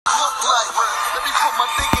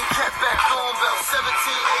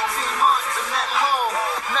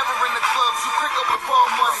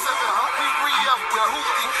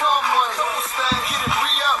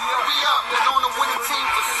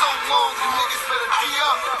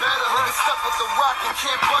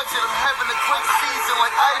can't budget. I'm having a great season like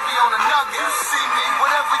Ivy on a nugget. You see me,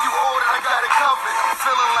 whatever you order, I got it covered. I'm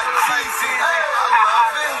feeling like cheesy. Hey, I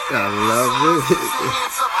love it. I love it.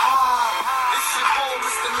 Hands up high. It's your boy,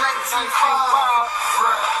 Mr.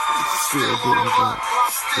 1985. Still on the block,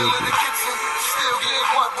 still in the kitchen, still getting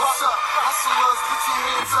what's up? Hustlers, put your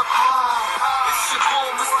hands up high. It's your boy,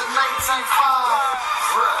 Mr.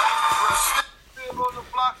 1985. Still on the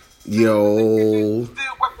block. Yo.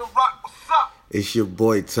 Still weapon rock. What's up? It's your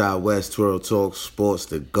boy Ty West, Twirl Talk Sports,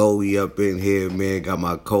 the Goey up in here, man. Got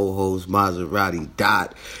my co-host Maserati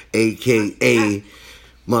Dot, a.k.a.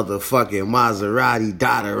 motherfucking Maserati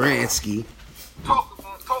Dotaransky.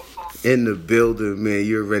 In the building, man.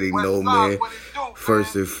 You already know, man.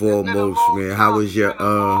 First and foremost, man. How was your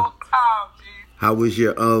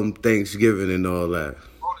Thanksgiving and all that?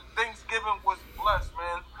 Oh, the Thanksgiving was blessed,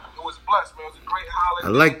 man. It was blessed, man. It was a great holiday. I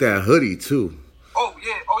like that hoodie too. Oh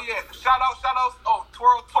yeah. Shout out. Oh,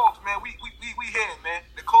 Twirl Talks, man. We here, man.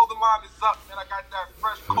 The clothing line is up, man. I got that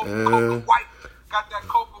fresh cocoa white. Got that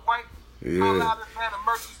cocoa white. Yeah. Man, the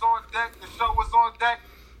merch is on deck. The show is on deck.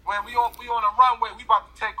 When we on a runway, we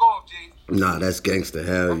about to take off, G. Nah, that's gangster.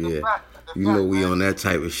 Hell yeah. You know we on that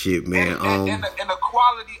type of shit, man. And the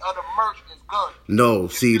quality of the merch is good. No,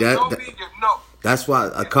 see that. That's why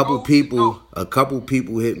a couple people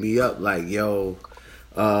hit me up like, yo,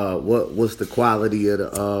 what's the quality of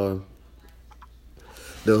the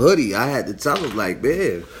hoodie? I had to tell them like,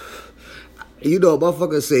 man, you know,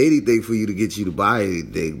 motherfuckers say anything for you to get you to buy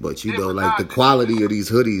anything, but you know, like the quality of these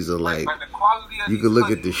hoodies are like you can look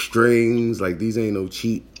at the strings, like these ain't no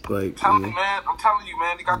cheap. Like, I'm telling you,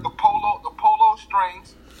 man, they got the polo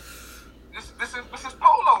strings. This is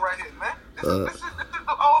polo right here, man. This is the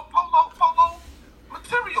polo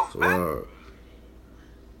materials, man.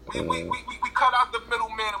 We cut out the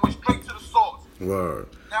middleman and went straight to the source. Word.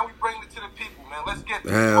 Now we bring it to the people, man. Let's get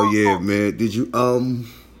this. Hell yeah, man. Did you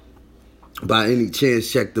by any chance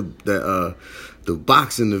check the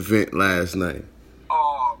boxing event last night?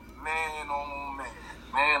 Oh man.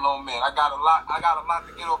 I got a lot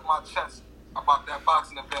to get off my chest about that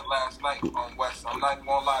boxing event last night on West. I'm not even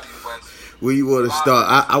gonna lie to you, West. Where you want to start?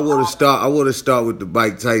 I want to start with the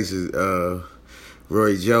Mike Tyson,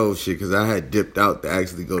 Roy Jones shit, because I had dipped out to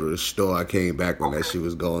actually go to the store. I came back when that shit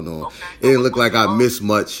was going on. Okay. It didn't look like I missed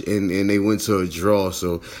much, and they went to a draw.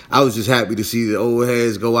 So I was just happy to see the old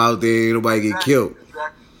heads go out there and nobody get killed.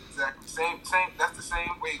 Exactly. Same. That's the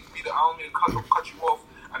same way. I don't mean to cut you off.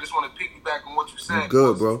 I just want to piggyback on what you said. You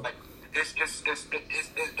good, bro. Like,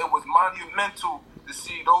 it was monumental to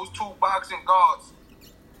see those two boxing guards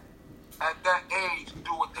at that age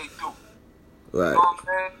do what they do. Right. You know what I'm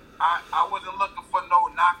saying? I wasn't looking for no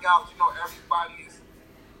knockouts. You know, everybody's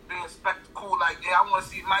being spectacle like, yeah, I want to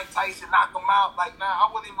see Mike Tyson knock him out. Like, nah, I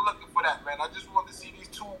wasn't even looking for that, man. I just wanted to see these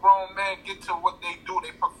two grown men get to what they do,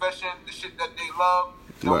 their profession, the shit that they love.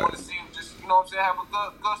 I want to see them just, you know what I'm saying, have a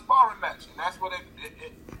good sparring match. And that's what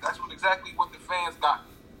exactly what the fans got.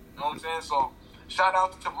 You know what I'm saying? So, shout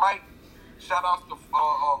out to Mike. Shout out to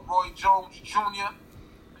Roy Jones Jr.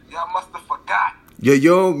 Y'all must have forgot. Yo,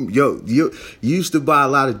 you used to buy a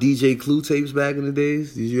lot of DJ Clue tapes back in the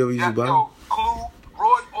days? Did you ever used to buy them? Clue.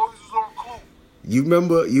 Roy always was on Clue. You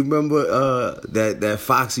remember that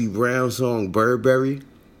Foxy Brown song, Burberry?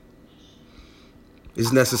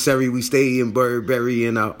 It's necessary we stay in Burberry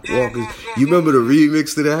and our walkers. You remember the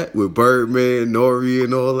remix to that with Birdman, Nori,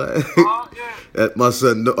 and all that? My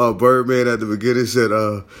son Birdman at the beginning said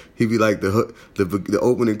he'd be like the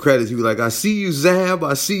opening credits. He'd be like, I see you, Zab.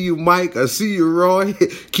 I see you, Mike. I see you, Roy.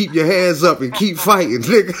 Keep your hands up and keep fighting,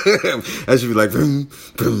 nigga. That should be like, boom,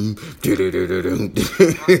 boom,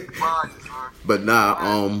 but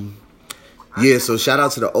nah, yeah, so shout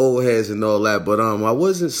out to the old heads and all that, but I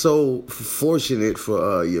wasn't so fortunate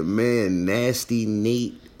for your man Nasty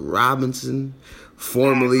Nate Robinson,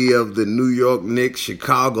 formerly of the New York Knicks,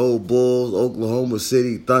 Chicago Bulls, Oklahoma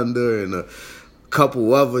City Thunder, and a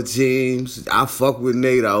couple other teams. I fuck with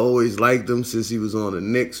Nate. I always liked him since he was on the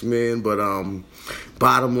Knicks, man. But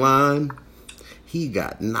bottom line, he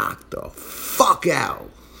got knocked the fuck out.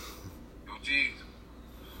 Yo, geez,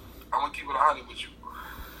 I'm gonna keep it 100 with you.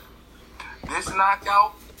 This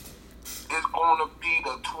knockout is gonna be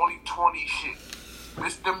the 2020 shit.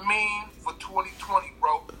 This the meme for 2020,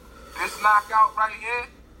 bro. This knockout right here.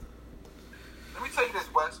 Let me tell you this,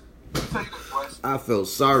 Wes. I felt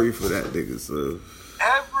sorry for that nigga, son.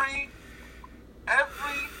 Every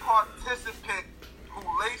participant who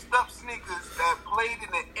laced up sneakers that played in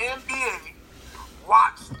the NBA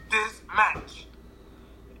watched this match.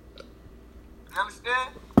 You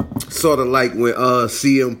understand? Sort of like when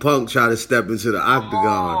CM Punk tried to step into the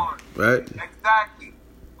octagon, right? Exactly.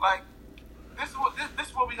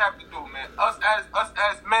 we have to do, man. Us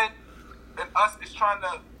as men, and us is trying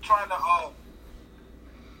to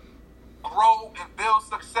grow and build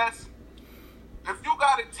success. If you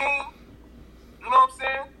got a team, you know what I'm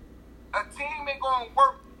saying? A team ain't gonna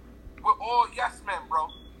work with all yes men, bro.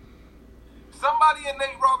 Somebody in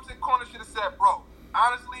Nate Robinson corner should have said, bro,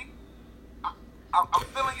 honestly, I'm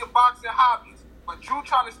feeling your boxing hobbies, but you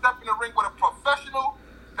trying to step in the ring with a professional,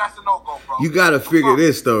 that's a no-go, bro. You gotta figure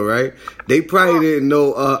this though, right? They probably didn't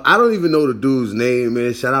know. I don't even know the dude's name,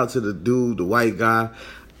 man. Shout out to the dude, the white guy.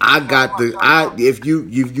 If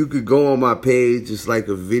you could go on my page, it's like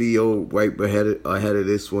a video right ahead of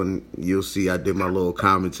this one. You'll see I did my little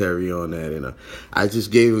commentary on that, and I just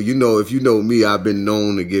gave, if you know me, I've been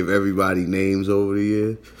known to give everybody names over the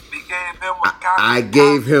years. I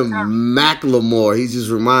gave him McLemore. He just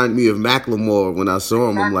reminded me of McLemore when I saw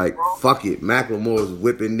him. I'm like, fuck it, McLemore's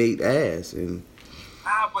whipping Nate's ass, and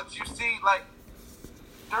but you see, like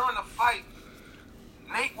during the fight,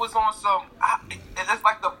 Nate was on some. It's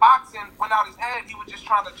like the boxing went out his head. He was just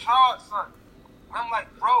trying to charge, son. I'm like,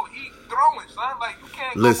 bro, he throwing, son. Like, you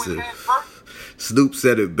can't go with head first. Snoop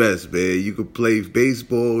said it best, man. You could play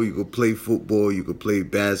baseball, you could play football, you could play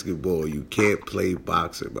basketball. You can't play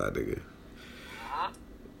boxing, my nigga.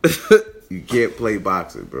 You can't play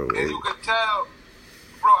boxing, bro. And you could tell,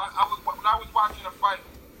 bro. When I was watching the fight,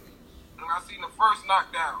 and I seen the first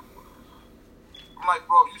knockdown. I'm like,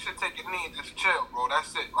 bro, you should take a knee and just chill, bro.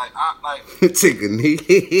 That's it. Like, take a knee.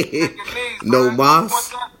 Take a knee. No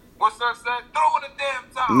mas. What's that said? Throw it a damn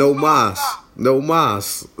time. No mas. No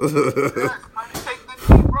mas. Yes, take the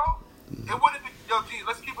knee, bro. It would have been, yo, G,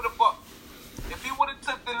 let's keep it a buck. If he would have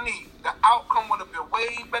took the knee, the outcome would have been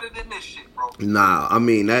way better than this shit, bro. Nah, I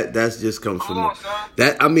mean that just comes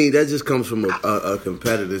that just comes from a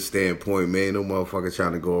competitive standpoint, man. No motherfucker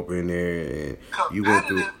trying to go up in there and you went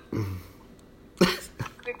through.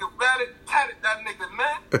 Nigga ratted, tatted that nigga,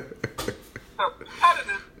 man.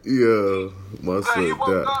 Competitive. Yeah, my son. He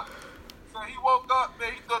woke up,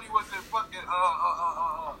 man. He thought he was in fucking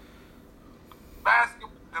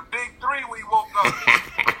basketball, the big three when he woke up.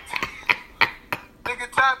 Nigga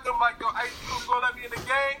tapped him like, yo, you gonna let me in the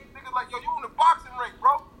game? Nigga like, yo, you in the boxing ring,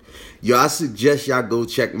 bro. Yo, I suggest y'all go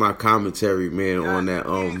check my commentary, man, on that.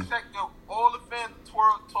 Check all the fans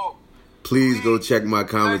Twirl Talk. Please go check my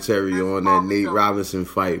commentary on that Nate Robinson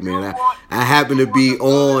fight, man. I happen to be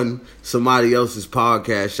on somebody else's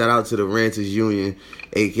podcast. Shout out to the Ranters Union,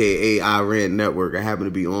 a.k.a. I Rant Network. I happened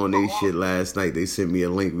to be on their shit last night. They sent me a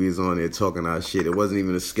link. We was on there talking our shit. It wasn't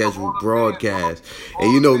even a scheduled broadcast.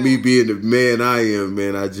 And you know me being the man I am,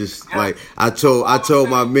 man. I just, like, I told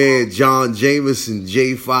my man John Jameson,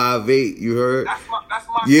 J58, you heard? That's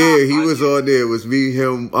my he was on there. It was me,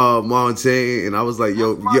 him, Montaigne, and I was like,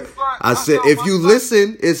 yo, I said, if you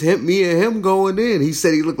listen, it's me and him going in. He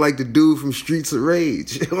said he looked like the dude from Streets of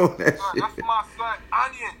Rage. That's my son,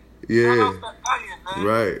 Onion. Yeah. Onion, man.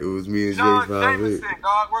 Right. It was me and John J58. Jameson,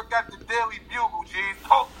 dog. Work at the Daily Bugle, G.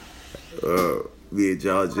 Me and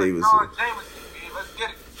John Jameson. John Jameson, man. Let's get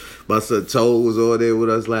it. My son Toe was on there with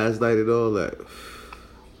us last night and all that.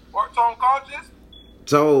 What, Tone Colleges?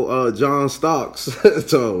 Toe, John Stocks.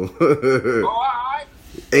 Toe. Oh, all right.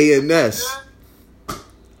 A&S. Yeah.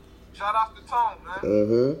 Shout out to Tone,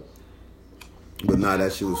 man. But nah,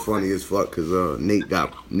 that shit was funny as fuck because Nate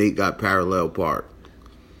got parallel park.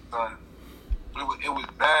 It was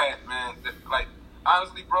bad, man. Like,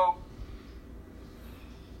 honestly, bro,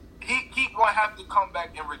 he gonna have to come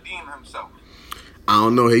back and redeem himself. I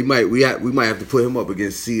don't know. We might have to put him up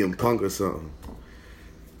against CM Punk or something.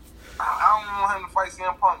 I don't want him to fight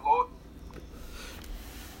CM Punk, Lord.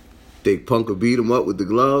 Think Punk will beat him up with the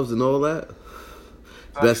gloves and all that?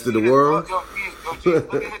 Best of the world? Yo,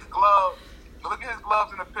 look at his gloves. Look at his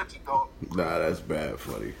gloves in the picture, dog. Nah, that's bad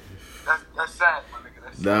funny. That's sad, my nigga.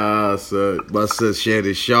 That's sad. Nah, son. My son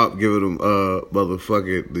Shannon Sharp giving him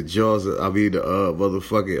motherfucking the jaws. The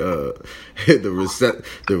motherfucking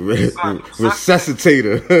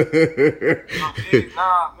resuscitator.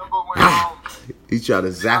 Nah, remember when he tried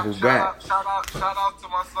to zap him back. Shout out to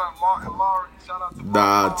my son Martin Lawrence. Shout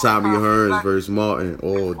out to Tommy Hearns versus Martin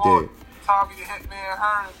all day. Tommy the Hitman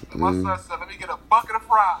Hearns. My son said, "Let me get a bucket of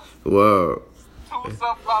fries." Whoa. 2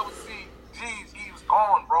 sunflower seeds. Jeez, he was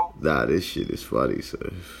gone, bro. Nah, this shit is funny,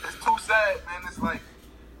 son. It's too sad, man. It's like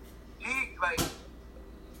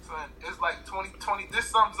son, it's like 2020. This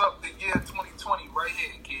sums up the year 2020 right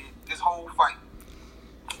here, kid. This whole fight.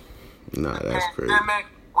 Nah, that's crazy. Pandemic,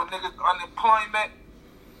 with niggas unemployment.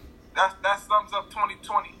 That sums up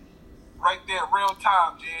 2020 right there, real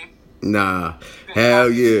time, G. Nah, hell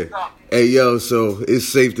yeah. Hey, yo, so it's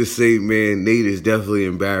safe to say, man, Nate is definitely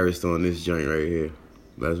embarrassed on this joint right here.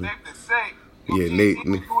 Safe to say. Yeah, he Nate.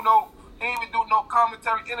 didn't even do no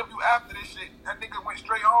commentary interview after this shit. That nigga went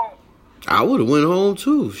straight home. I would have went home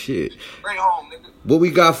too. Shit. Straight home, nigga. What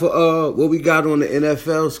we got on the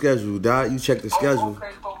NFL schedule, Doc? You check the schedule.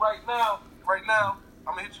 Okay, so right now,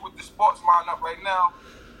 I'm gonna hit you with the sports lineup right now.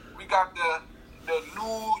 We got the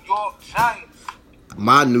New York Giants.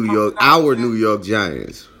 Our New York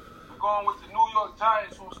Giants. We're going with the New York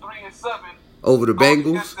Giants, who's 3-7. Over the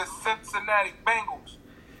Bengals? Against the Cincinnati Bengals.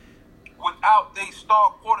 Without their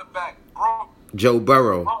star quarterback, bro. Joe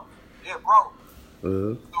Burrow. Yeah, bro.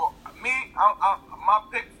 Uh-huh. So my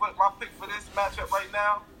pick for this matchup right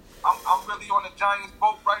now, I'm really on the Giants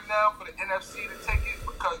boat right now for the NFC to take it,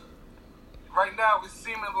 because right now it's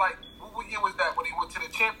seeming like, what year was that when they went to the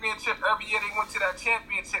championship? Every year they went to that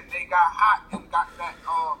championship, they got hot and got that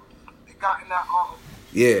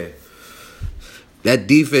yeah. That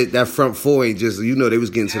defense, that front four ain't just, they was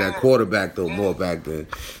getting to that quarterback though more back then.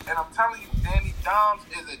 And I'm telling you, Danny Dimes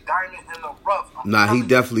is a diamond in the rough. He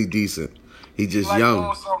definitely decent. He just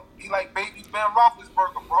young. He like baby Ben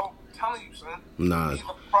Roethlisberger, bro. I'm telling you, son. Nah, he's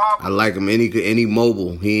a problem. I like him. Any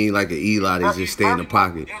mobile. He ain't like an Eli that just stay in the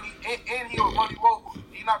pocket. And he was running mobile.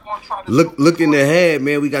 He's not going to try to look in the head,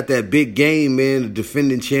 man. We got that big game, man. The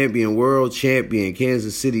defending champion, world champion,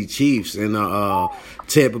 Kansas City Chiefs, and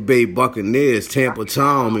Tampa Bay Buccaneers, Tampa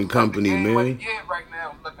Tom and company, man. Right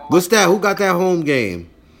now, what's that? Who got that home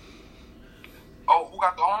game? Oh, who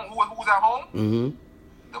got the home? Who's at home? Mm-hmm.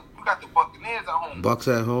 We got the Buccaneers at home. Bucks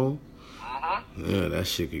at home? Mm-hmm. Yeah, that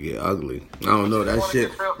shit could get ugly. I don't know. That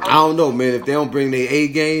shit. I don't know, man. If they don't bring their A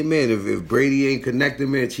game, man, if Brady ain't connected,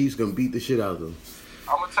 man, Chiefs gonna beat the shit out of them.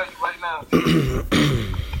 I'm gonna tell you right now.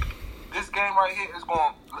 This game right here is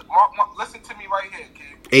going. Listen to me right here,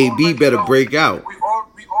 kid. AB better break out. We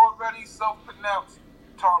already self-pronounced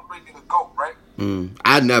Tom Brady the GOAT, right?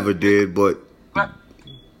 I never did, but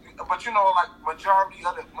you know, like majority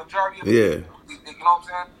of the yeah. You know what I'm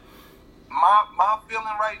saying? My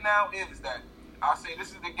feeling right now is that I say this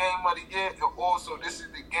is the game of the year, and also this is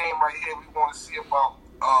the game right here we want to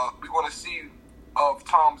see of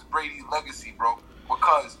Tom's Brady legacy, bro.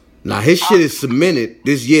 Because his shit is cemented.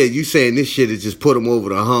 You saying this shit has just put him over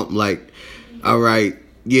the hump? Like, all right,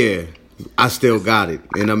 yeah, I still got it,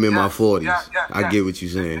 and I'm in my 40s. I get what you're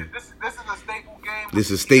saying. This is a staple game. This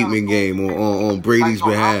is a statement game on Brady's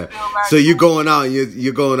behalf. So you're going out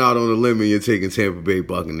on a limb and you're taking Tampa Bay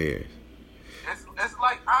Buccaneers. It's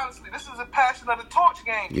like, honestly, this is a passion of the torch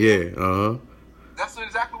game. Yeah, That's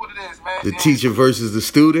exactly what it is, man. The teacher versus the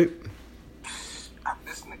student.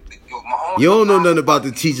 You don't know nothing about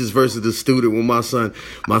the teachers versus the student. When my son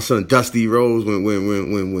Dusty Rose,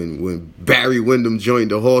 when Barry Windham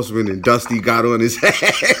joined the Horsemen and Dusty got on his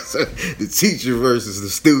ass, the teacher versus the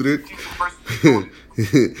student.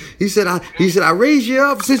 He said, I raised you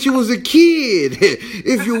up since you was a kid,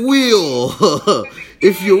 if you will,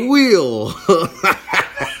 if you will.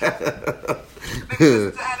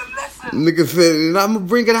 Nigga said, and I'm gonna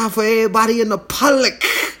bring it out for everybody in the public.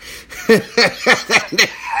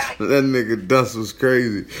 That nigga Dust was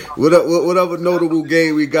crazy. What other notable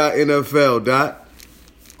game we got NFL, Doc?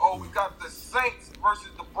 Oh, we got the Saints versus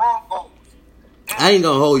the Broncos. I ain't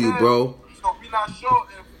gonna hold you, bro. So we're not sure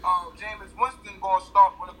if Jameis Winston gonna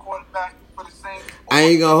start with a quarterback for the Saints. I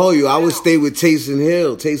ain't gonna hold you. I would stay with Taysom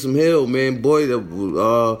Hill. Taysom Hill, man, boy,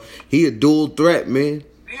 he a dual threat, man.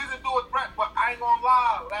 He is a dual threat, but I ain't gonna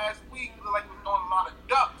lie. Last week, we looked like we were throwing a lot of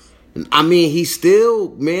ducks. I mean, he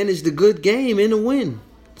still managed a good game and a win.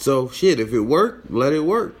 So shit, if it worked, let it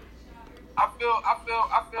work. I feel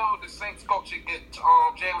the Saints coach should get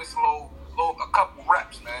Jameis a couple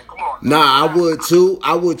reps, man. Come on. Nah,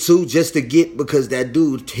 I would too, just to get, because that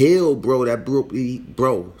dude Hill, bro,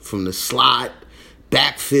 bro, from the slot,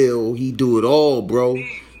 backfield, he do it all, bro.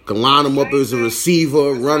 Can line him up as a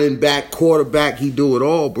receiver, running back, quarterback, he do it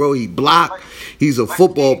all, bro. He block. He's a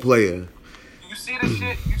football player. You see the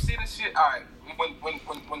shit. All right.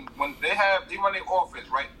 When they run their offense,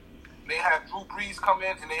 right? They have Drew Brees come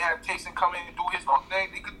in and they have Taysom come in and do his own thing.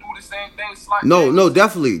 They could do the same thing. No,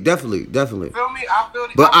 definitely. Feel me?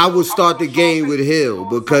 I would start the game with Hill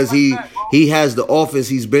because he has the offense.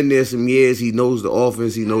 He's been there some years. He knows the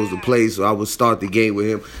offense. He knows the play. So I would start the game with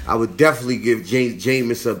him. I would definitely give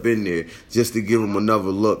Jameis up in there just to give him another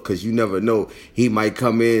look, because you never know, he might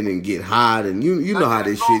come in and get hot. And you know how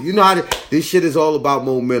this shit. You know how this shit is all about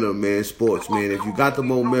momentum, man. Sports, man. If you got the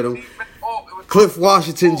momentum. Cliff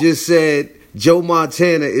Washington just said Joe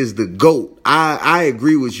Montana is the GOAT. I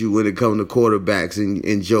agree with you when it comes to quarterbacks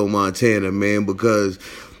in Joe Montana, man, because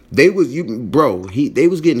they was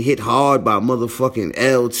getting hit hard by motherfucking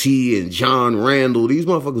LT and John Randall. These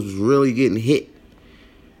motherfuckers was really getting hit.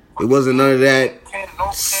 It wasn't none of that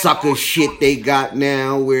No sucker shit they got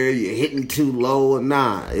now where you're hitting too low or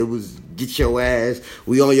nah. It was get your ass.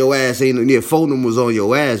 We on your ass. Ain't phone was on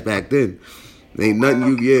your ass back then. Ain't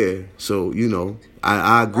nothing you So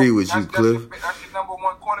I agree with you, Cliff. That's your number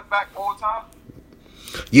one quarterback all time.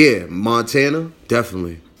 Yeah, Montana,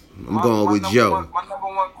 definitely. I'm going with Joe. My number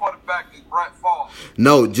one quarterback is Brett Favre.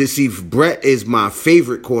 No, just see, Brett is my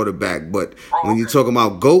favorite quarterback, but when you're talking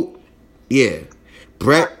about GOAT, yeah.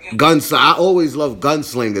 Brett, gunslinger. I always love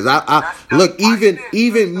gunslingers. I look,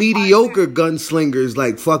 even mediocre gunslingers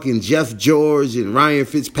like fucking Jeff George and Ryan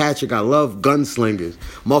Fitzpatrick. I love gunslingers.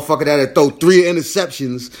 Motherfucker that'll throw 3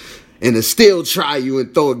 interceptions and to still try you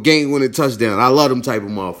and throw a game-winning touchdown. I love them type of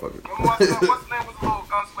motherfuckers. What's his name was a little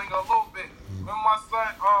gunslinger a little bit. Remember my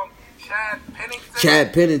son, Chad Pennington?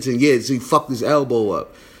 Chad Pennington, yeah, so he fucked his elbow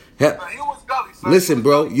up. He was gully, son. Listen,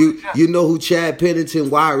 bro, you know who Chad Pennington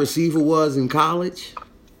wide receiver was in college?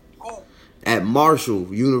 Who? At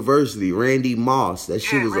Marshall University, Randy Moss. That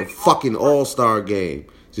shit was a fucking all-star game.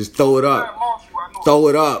 Just throw it up. Throw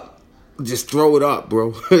it up. Just throw it up,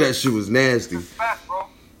 bro. That shit was nasty. It's fact, bro.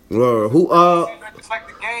 It's like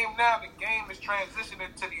the game now. The game is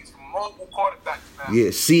transitioning to these mobile quarterbacks now.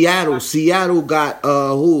 Yeah, Seattle got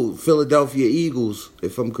who? Philadelphia Eagles,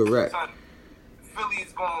 if I'm correct.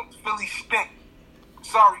 Philly stink.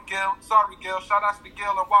 Sorry, Gil. Shout out to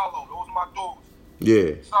Gil and Wallow. Those are my dogs.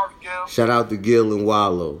 Yeah. Sorry, Gil. Shout out to Gil and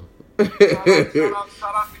Wallow. Shout out to Gil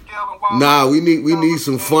and Wallow. Nah, we need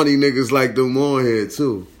some funny niggas like them on here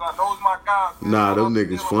too. Nah, those my guys. Man. Nah, them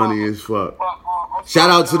niggas funny as fuck. Shout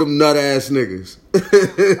out to them nut ass niggas.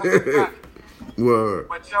 Word.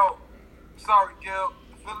 But yo, sorry, Gil.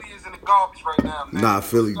 Philly is in the garbage right now, man. Nah,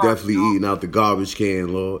 Philly definitely eating out the garbage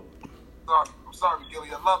can, Lord. I'm sorry, Gilly.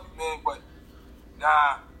 I love you, man, but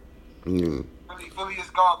nah. Philly is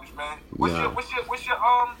garbage, man. What's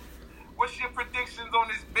your predictions on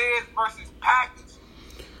this Bears versus Packers?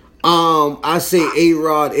 I say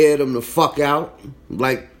A-Rod aired them the fuck out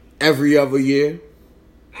like every other year.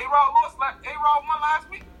 A-Rod won last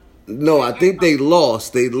week? No, I think they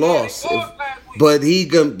lost. They lost. But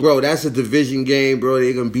that's a division game, bro.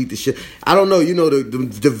 They gonna beat the shit. I don't know. The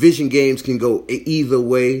division games can go either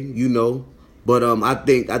way, But I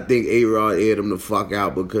think A-Rod aired him the fuck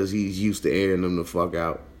out because he's used to airing them the fuck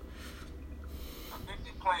out. I think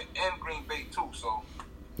they're playing in Green Bay too, so.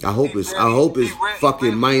 I hope it's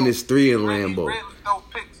fucking -3 in Lambeau. He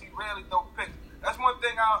rarely throw picks. That's one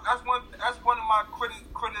thing. That's one of my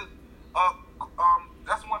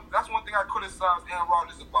That's one thing I criticize Aaron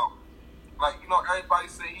Rodgers about. Like, everybody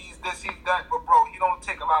say he's this, he's that, but bro, he don't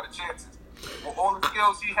take a lot of chances. With all the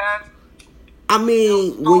skills he has. I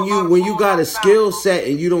mean, when you got a skill set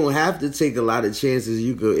and you don't have to take a lot of chances,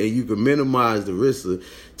 you could minimize the risk of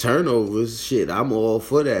turnovers. Shit, I'm all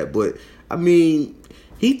for that. But I mean,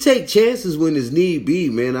 he take chances when his need be,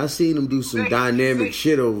 man. I seen him do some dynamic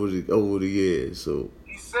shit over the years. So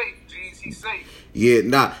he's safe, G's. He's safe. Yeah,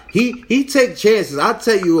 nah. He take chances. I'll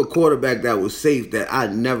tell you a quarterback that was safe that I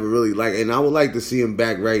never really like, and I would like to see him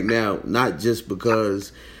back right now. Not just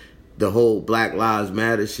because the whole Black Lives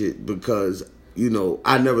Matter shit, because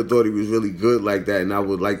I never thought he was really good like that, and I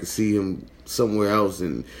would like to see him somewhere else.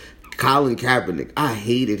 And Colin Kaepernick, I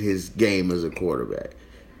hated his game as a quarterback.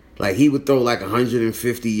 Like, he would throw like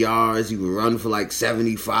 150 yards. He would run for like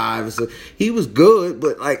 75. So he was good,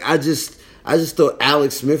 but like I just thought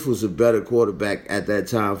Alex Smith was a better quarterback at that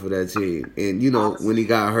time for that team. And when he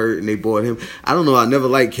got hurt and they bought him, I don't know. I never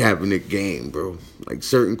liked Kaepernick game, bro. Like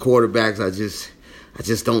certain quarterbacks, I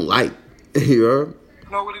just don't like. You heard?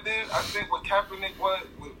 You know what it is? I think what Kaepernick was,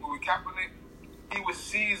 with Kaepernick, he was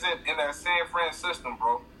seasoned in that San Fran system,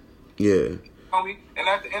 bro. Yeah. You know me? And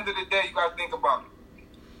at the end of the day, you gotta think about it.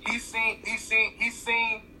 He's seen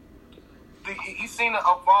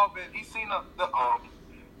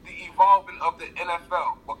the evolving of the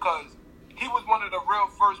NFL, because he was one of the real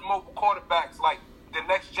first mobile quarterbacks, like the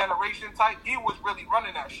next generation type. He was really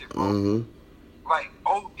running that shit, bro. Mm-hmm. Like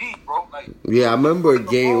OD, bro. Like, yeah, I remember a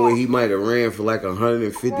game where he might have ran for like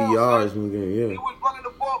 150 yards. Yeah, he was running the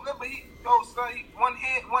ball. Remember,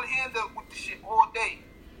 one-hander with the shit all day.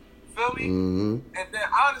 Feel me? Mm-hmm. And then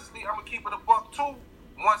honestly, I'm gonna keep it a buck too.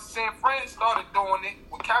 Once San Fran started doing it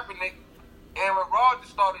with Kaepernick, Aaron Rodgers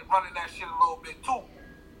started running that shit a little bit too.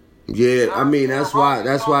 Yeah, I mean that's why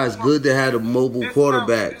it's good to have the mobile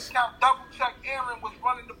quarterbacks. Double check, Aaron was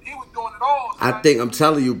running. He was doing it all. I'm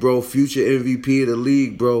telling you, bro, future MVP of the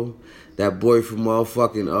league, bro. That boy from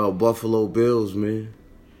motherfucking Buffalo Bills, man.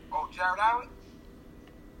 Oh, Jared Allen.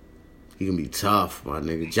 He gonna be tough, my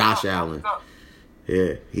nigga. Josh Allen.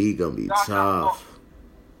 Yeah, he gonna be tough.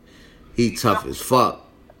 He tough as fuck.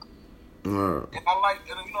 And I like,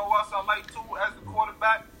 and you know what else I like too as the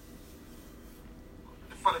quarterback?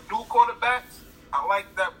 For the new quarterbacks, I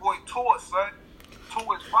like that boy Tua, son.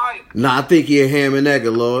 Tua is fire. Nah, I think he a ham and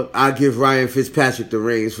egger, Lord. I give Ryan Fitzpatrick the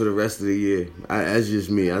reins for the rest of the year. That's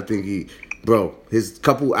just me. I think his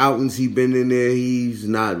couple outings he been in there, he's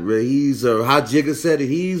not real. How Jigga said it,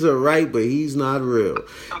 he's a right, but he's not real.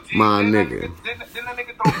 So, My didn't nigga. Didn't that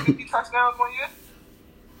nigga throw 50 touchdowns 1 year?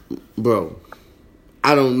 Bro,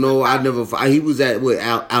 I don't know. He was at what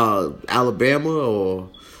Alabama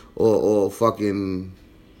or fucking.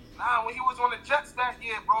 Nah, when he was on the Jets that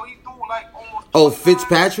year, bro, he threw like almost. Oh,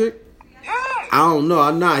 Fitzpatrick? Yeah. I don't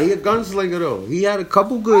know. Nah, he a gunslinger though. He had a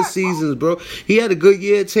couple good seasons, bro. He had a good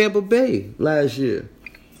year at Tampa Bay last year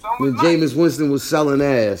when Jameis Winston was selling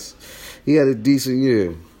ass. He had a decent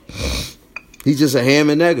year. He's just a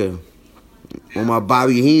ham and egger on my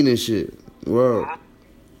Bobby Heenan shit. Word.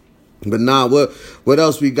 But nah, what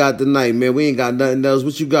else we got tonight, man? We ain't got nothing else.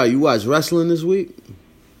 What you got? You watch wrestling this week?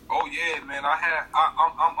 Oh yeah, man.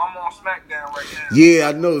 I'm on SmackDown right now. Yeah,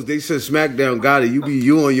 I know. They said SmackDown got it.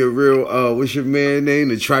 You on your real what's your man name?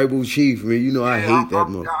 The Tribal Chief, man. You know I hate that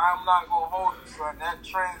man. I'm not gonna hold you, son. That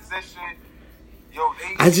transition,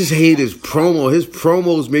 I just hate his promo. His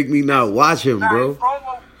promos make me not watch him, bro. His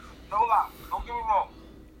promo, no lie. Don't get me wrong.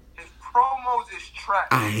 His promos is trash.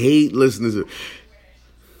 I hate listening to.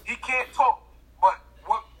 He can't talk. But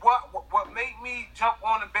what made me jump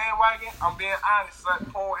on the bandwagon? I'm being honest, son.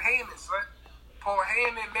 Paul Heyman, son. Paul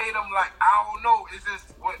Heyman made him like, I don't know. Is this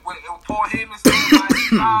what Paul Heyman said by his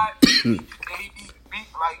side? And he be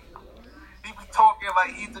like, he be talking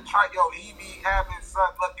like he's the he be having son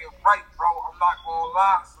looking right, bro. I'm not gonna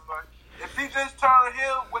lie, son. If he just turned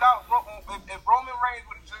heel without, if Roman Reigns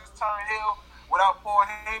would have just turned heel without Paul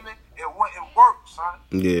Heyman, it wouldn't work, son.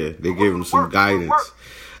 Yeah, they gave him some guidance.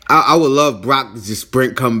 I would love Brock to just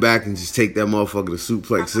come back and just take that motherfucker to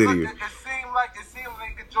Suplex City. It seemed like they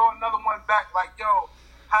could draw another one back. Like, yo,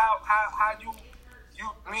 how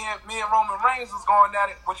me and Roman Reigns was going at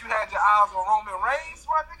it, but you had your eyes on Roman Reigns,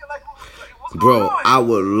 my nigga. Like, what's going on? I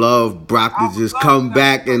would love Brock to just come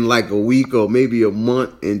back in like a week or maybe a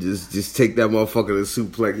month and just take that motherfucker to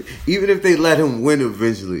Suplex. Even if they let him win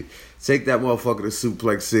eventually, take that motherfucker to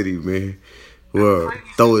Suplex City, man. Well,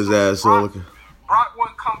 throw his ass on. Brock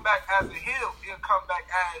wouldn't come back as a heel. He'll come back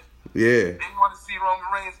as they want to see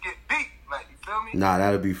Roman Reigns get beat. Like, you feel me? Nah,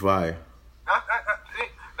 that'd be fire. I'm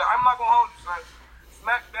not gonna hold you, son.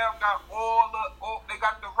 SmackDown got they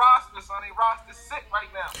got the roster, son. They roster sick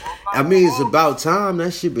right now, bro. I mean, it's about time.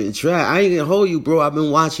 That shit been trash. I ain't gonna hold you, bro. I've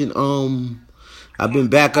been watching. I've been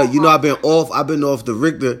back up. You know, I've been off the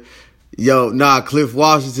Richter. Yo, nah, Cliff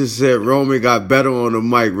Washington said Roman got better on the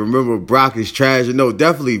mic. Remember, Brock is trash. No,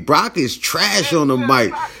 definitely, Brock is trash on the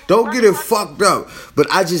mic. Don't get it fucked up.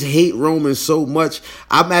 But I just hate Roman so much.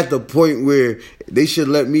 I'm at the point where they should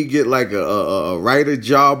let me get like a writer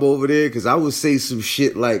job over there, because I would say some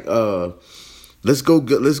shit like, let's go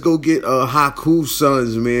get Haku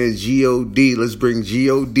Sons, man, G.O.D. Let's bring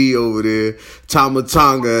G.O.D. over there, Tama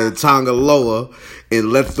Tonga and Tonga Loa,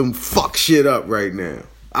 and let them fuck shit up right now.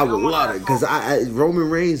 I would love it, because Roman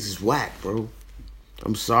Reigns is whack, bro.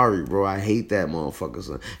 I'm sorry, bro. I hate that motherfucker,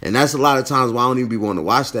 son. And that's a lot of times why I don't even be wanting to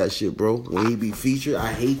watch that shit, bro. When he be featured,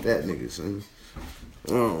 I hate that nigga, son.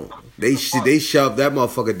 Oh, they shoved that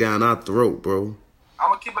motherfucker down our throat, bro.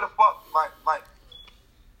 I'm gonna keep it a buck, like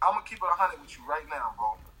I'm gonna keep it 100 with you right now,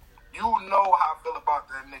 bro. You know how I feel about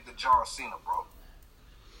that nigga John Cena, bro.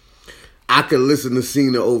 I could listen to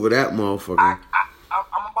Cena over that motherfucker. I'm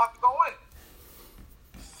about to go in.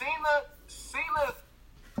 Cena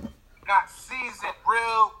got seasoned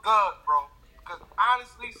real good, bro. Because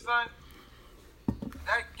honestly, son,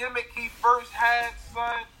 that gimmick he first had,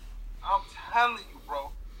 son, I'm telling you,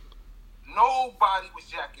 bro, nobody was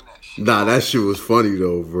jacking that shit. Nah, that shit was funny,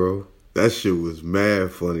 though, bro. That shit was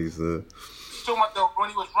mad funny, son. When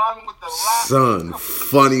he was rhyming with the lie. Son,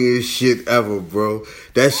 funniest shit ever, bro.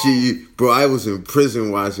 That shit, bro, I was in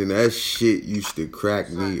prison watching that shit. Used to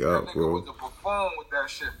crack me up, that nigga bro. was a buffoon with that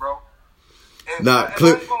shit, bro. Nah,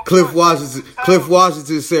 Cliff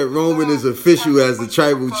Washington said Roman is official as the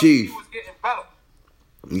tribal chief. He was getting better.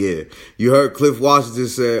 Yeah, you heard Cliff Washington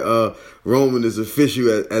say Roman is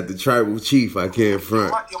official at the tribal chief. I can't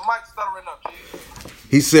front. Your mic stuttering up, G.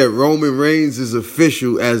 He said Roman Reigns is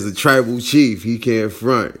official as the tribal chief. He can't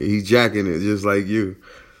front. He jacking it just like you.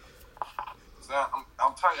 So I'm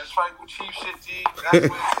telling you, that tribal chief shit, G. That's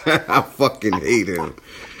what I fucking hate him.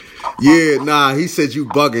 Yeah, nah, he said you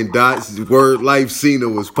bugging, Dots. Word Life Cena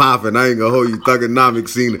was popping. I ain't gonna hold you, Thugonomic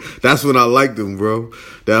Cena. That's when I liked him, bro.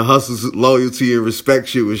 That hustle, loyalty, and respect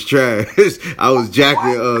shit was trash. I was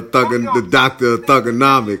jacking the doctor of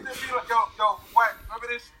Thugonomic. Yo, what? Remember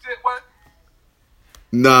this shit, what?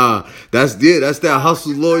 Nah, that's that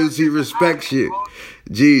hustle, loyalty, respect shit.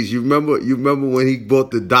 Jeez, you remember when he bought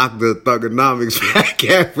the doctor of Thugonomics back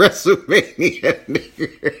at WrestleMania,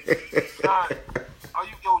 nigga? God.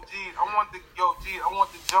 I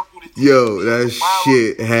want to jump through the TV. Yo, that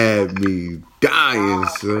shit had me dying,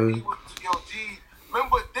 son.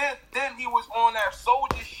 Remember then he was on that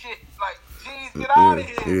soldier shit. Like, geez, get out of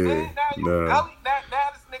here, man. Now you gully. Now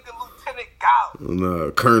this nigga Lieutenant Guile.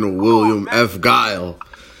 Nah, Colonel William F. Guile.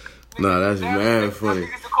 Nah, that's mad funny.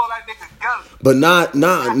 Niggas used to call that nigga Gully. But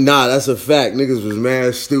nah, that's a fact. Niggas was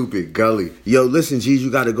mad stupid, Gully. Yo, listen, G's, you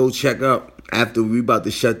gotta go check up. After we about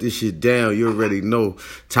to shut this shit down, you already know.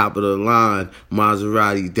 Top of the line,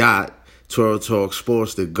 Maserati Dot, Toro Talk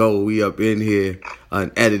Sports to go. We up in here,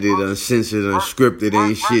 unedited, uncensored, unscripted,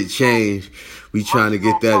 ain't shit changed. We trying to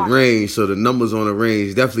get that range, so the numbers on the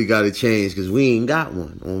range definitely got to change because we ain't got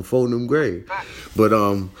one on Fold'em Gray. But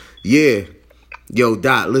yeah, yo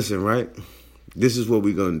Dot, listen, right? This is what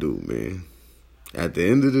we gonna do, man. At the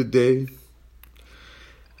end of the day,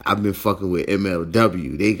 I've been fucking with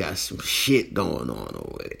MLW. They got some shit going on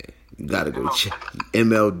over there. You gotta go check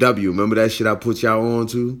MLW. Remember that shit I put y'all on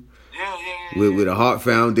to? Yeah. With the Heart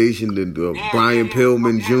Foundation, the Brian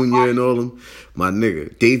Pillman Jr. and all them. My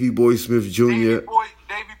nigga, Davey Boy Smith Jr. Davey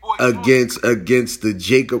Boy against the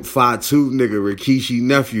Jacob Fatu nigga, Rikishi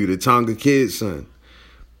nephew, the Tonga Kid son.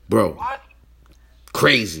 Bro. What?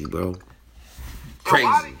 Crazy, bro. Crazy.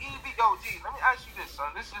 Why did let me ask you this, son.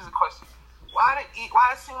 This is a question. Why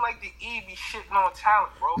it seem like the E be shitting on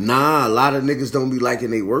talent, bro? Nah, a lot of niggas don't be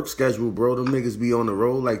liking their work schedule, bro. Them niggas be on the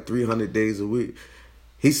road like 300 days a week.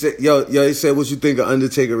 He said, he said, what you think of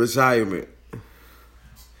Undertaker retirement? That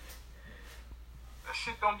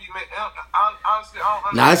shit don't be made. Honestly, I don't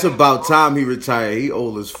understand. Nah, it's about time he retired. He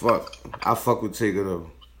old as fuck. I fuck with Taker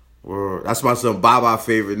though. Word. That's my son Baba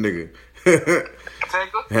favorite nigga. Taker?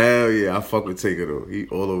 Hell yeah, I fuck with Taker though. He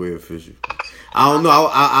all the way official. I don't know.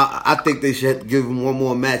 I think they should give him one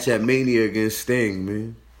more match at Mania against Sting,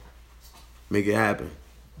 man. Make it happen.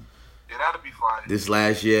 Yeah, that'll be fine. This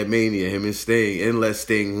last year at Mania, him and Sting, and let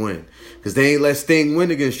Sting win. Because they ain't let Sting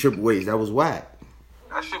win against Triple H. That was whack.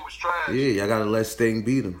 That shit was trash. Yeah, y'all gotta let Sting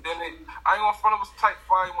beat him. Then I ain't gonna front, it was tight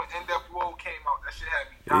fight when NWO came out. That shit had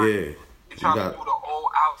me dying. Yeah. They tried to do the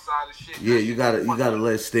old outside of shit. Yeah, you gotta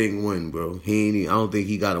let Sting win, bro. I don't think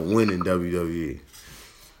he got to win in WWE.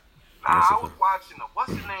 Nah, I was watching what's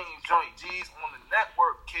the name joint, G's, on the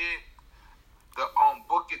network, kid. The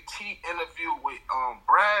Booker T interview with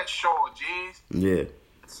Bradshaw, G's. Yeah.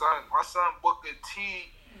 My son Booker T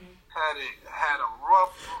had a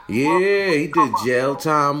rough. Yeah, he did jail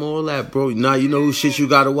time, all that, bro. Now you know who shit you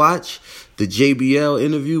gotta watch? The JBL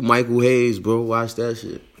interview, Michael Hayes, bro. Watch that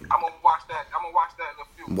shit. I'm gonna watch that in a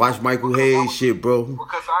few. Watch Michael Hayes shit, bro.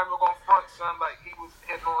 Because I ain't gonna front, son. Like he was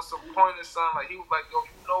hitting on some pointers, son. Like he was like,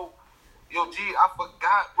 yo, G, I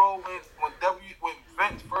forgot, bro, when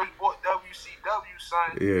Vince first bought WCW,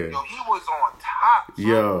 son. Yeah. Yo, he was on top, son.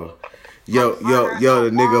 Yo, the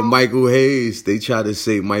nigga Michael Hayes, they tried to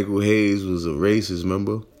say Michael Hayes was a racist,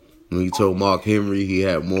 remember? When he told Mark Henry he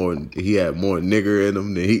had more nigger in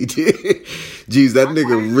him than he did. Jeez,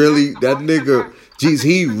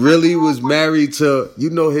 he really was married to,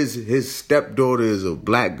 his stepdaughter is a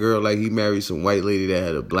black girl, like he married some white lady that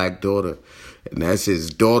had a black daughter. And that's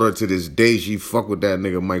his daughter to this day. She fuck with that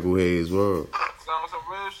nigga Michael Hayes. Word. Some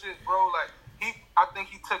real shit, bro. Like I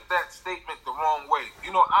think he took that statement the wrong way.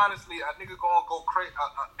 Honestly, a nigga gonna go crazy.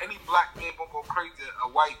 Any black man gonna go crazy. A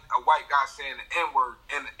white guy saying the N word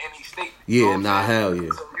in any statement. Yeah, hell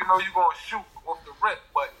yeah. So you gonna shoot off the rip.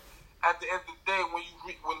 But at the end of the day, when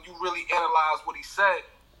you really analyze what he said,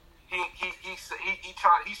 he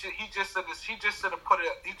just should have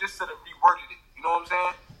reworded it. You know what I'm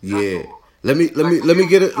saying? Yeah. Let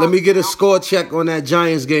me get a score check on that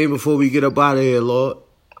Giants game before we get up out of here, Lord.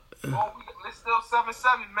 It's still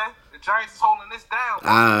 7-7, man. The Giants is holding this down.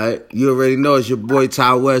 Alright, you already know it's your boy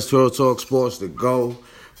Ty West, Toro Talk Sports to go.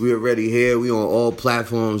 We already here. We on all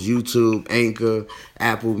platforms: YouTube, Anchor,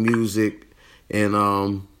 Apple Music, and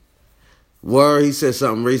Word. He said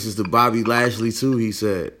something racist to Bobby Lashley too. He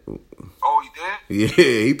said. Oh, he did?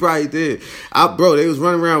 Yeah, he probably did. Bro, they was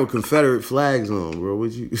running around with Confederate flags on, bro.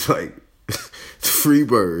 It's like Free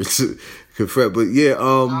Birds. But yeah,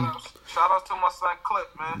 Shout out to my son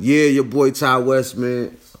Clip, man. Yeah, your boy Ty West,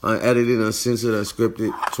 man. Unedited, uncensored,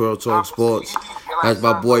 unscripted. Twirl Talk Sports. That's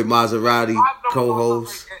my boy Maserati,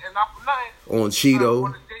 co-host on Cheeto.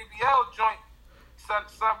 On the JBL joint, son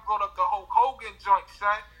brought up the Hulk Hogan joint,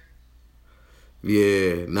 son.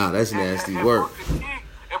 Yeah, nah, that's nasty work.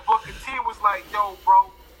 And Booker T was like, yo,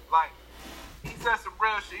 bro, like, he said some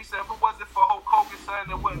real shit. He said, if it wasn't for Hulk Hogan, son,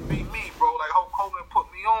 it wouldn't be me, bro. Like, Hulk Hogan put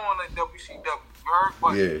me on at WCW, you heard?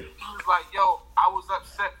 But yeah. He was like, yo, I was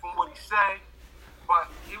upset from what he said. But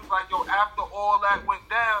he was like, yo, after all that went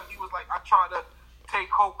down, he was like, I tried to take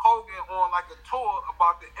Hulk Hogan on like a tour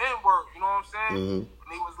about the N-word, you know what I'm saying? Mm-hmm. And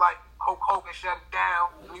he was like, Hulk Hogan shut it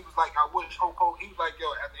down. And he was like, I wish Hulk Hogan, he was like, yo,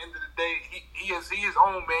 at the end of the day, he is his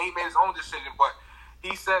own man. He made his own decision. But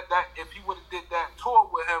he said that if he would have did that tour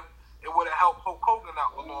with him, it would have helped Hulk Hogan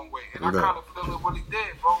out a long way. And I kind of feel it really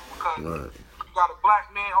did, bro, because you got a black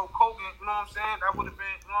man, Hulk Hogan, you know what I'm saying? That would have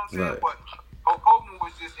been, you know what I'm saying? But Hulk Hogan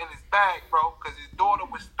was just in his bag, bro, because his daughter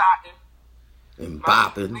was starting. And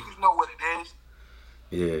bopping. Niggas know what it is.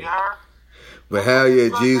 Yeah. You heard? But hell yeah,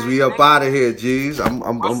 G's. We up out of here, G's. My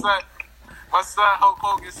son Hulk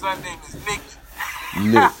Hogan's son name is Nicky.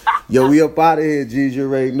 Nick. Yo, we up out of here, G's. You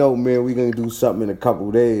already know, man. We gonna do something in a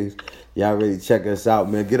couple days. Y'all ready to check us out,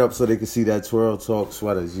 man. Get up so they can see that Twirl Talk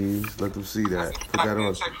sweater, G's. Let them see that. Put that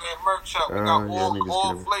on. Check that merch out. We got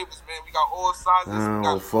all flavors, man. We got all sizes. We got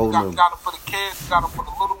them for the kids. We got them for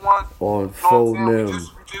the little ones. On phone them.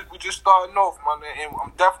 We just starting off, my man. And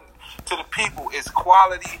I'm definitely, to the people, it's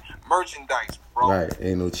quality merchandise, bro. Right.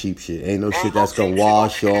 Ain't no cheap shit. Ain't no shit that's gonna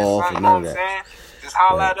wash off and none of that. Just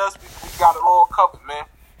holler at us. We got it all covered, man.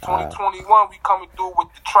 2021, we coming through with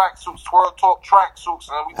the tracksuits, Twirl Talk tracksuits,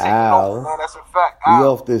 and we taking over, man. That's a fact. We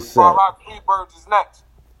off this set. Rock Freebirds is next.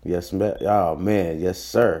 Yes, man. Oh, man. Yes,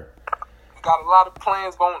 sir. We got a lot of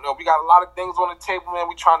plans going. We got a lot of things on the table, man.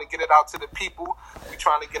 We trying to get it out to the people. We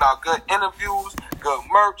trying to get our good interviews, good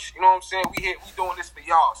merch. You know what I'm saying? We doing this for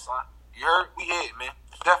y'all, son. You heard? We here, man.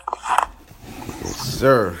 Definitely. Yes,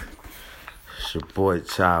 sir. It's your boy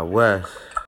Ty West.